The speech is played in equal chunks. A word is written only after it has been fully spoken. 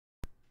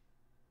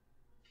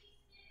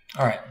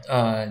All right.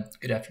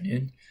 Good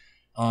afternoon.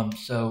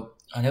 So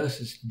I know this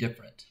is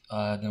different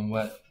than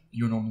what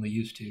you're normally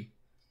used to,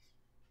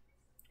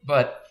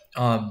 but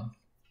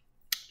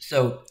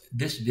so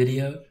this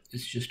video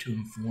is just to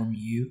inform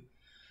you.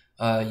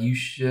 You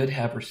should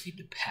have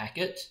received a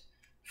packet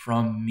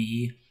from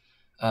me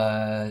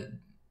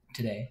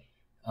today.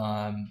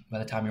 By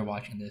the time you're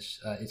watching this,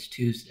 it's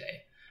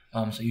Tuesday.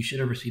 So you should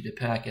have received a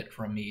packet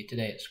from me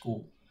today at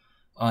school.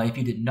 If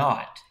you did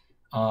not,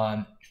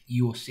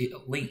 you will see a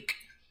link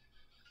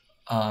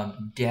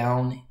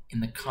down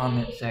in the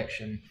comment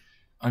section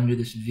under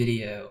this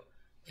video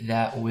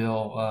that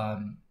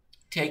will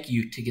take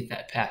you to get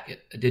that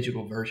packet, a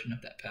digital version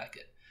of that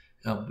packet.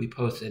 We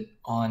posted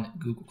on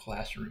Google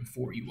Classroom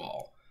for you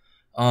all.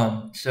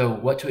 So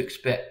what to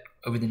expect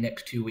over the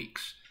next 2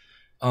 weeks.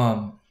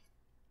 I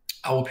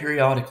will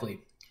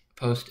periodically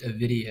post a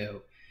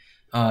video.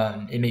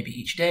 It may be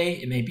each day,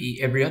 it may be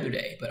every other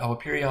day, but I will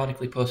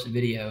periodically post a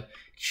video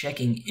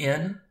checking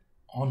in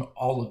on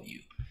all of you,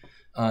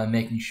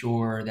 making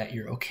sure that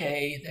you're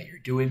okay, that you're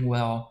doing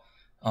well,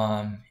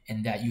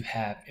 and that you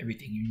have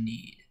everything you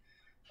need.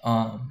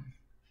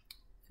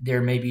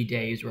 There may be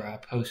days where I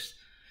post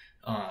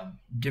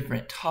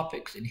different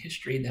topics in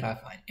history that I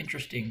find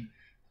interesting,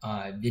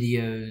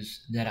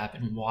 videos that I've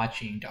been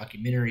watching,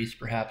 documentaries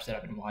perhaps that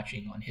I've been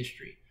watching on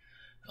history.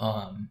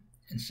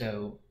 And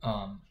so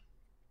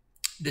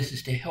this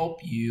is to help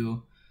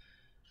you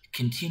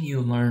continue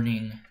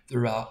learning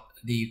throughout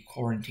the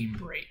quarantine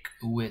break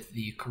with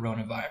the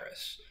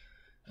coronavirus.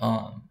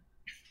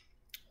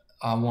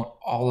 I want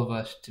all of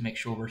us to make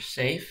sure we're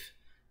safe.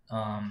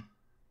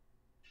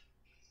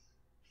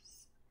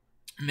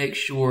 Make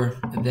sure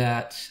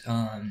that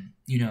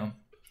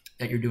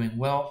that you're doing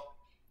well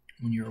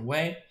when you're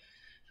away,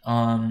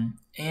 and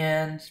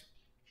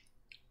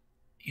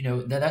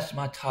that's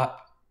my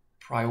top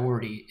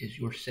priority is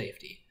your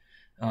safety.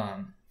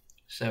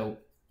 So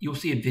you'll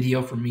see a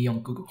video from me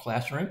on Google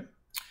Classroom.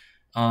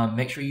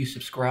 Make sure you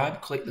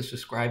subscribe. Click the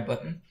subscribe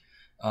button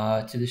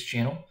to this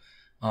channel,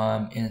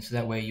 and so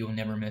that way you'll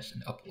never miss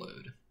an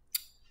upload.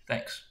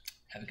 Thanks.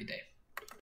 Have a good day.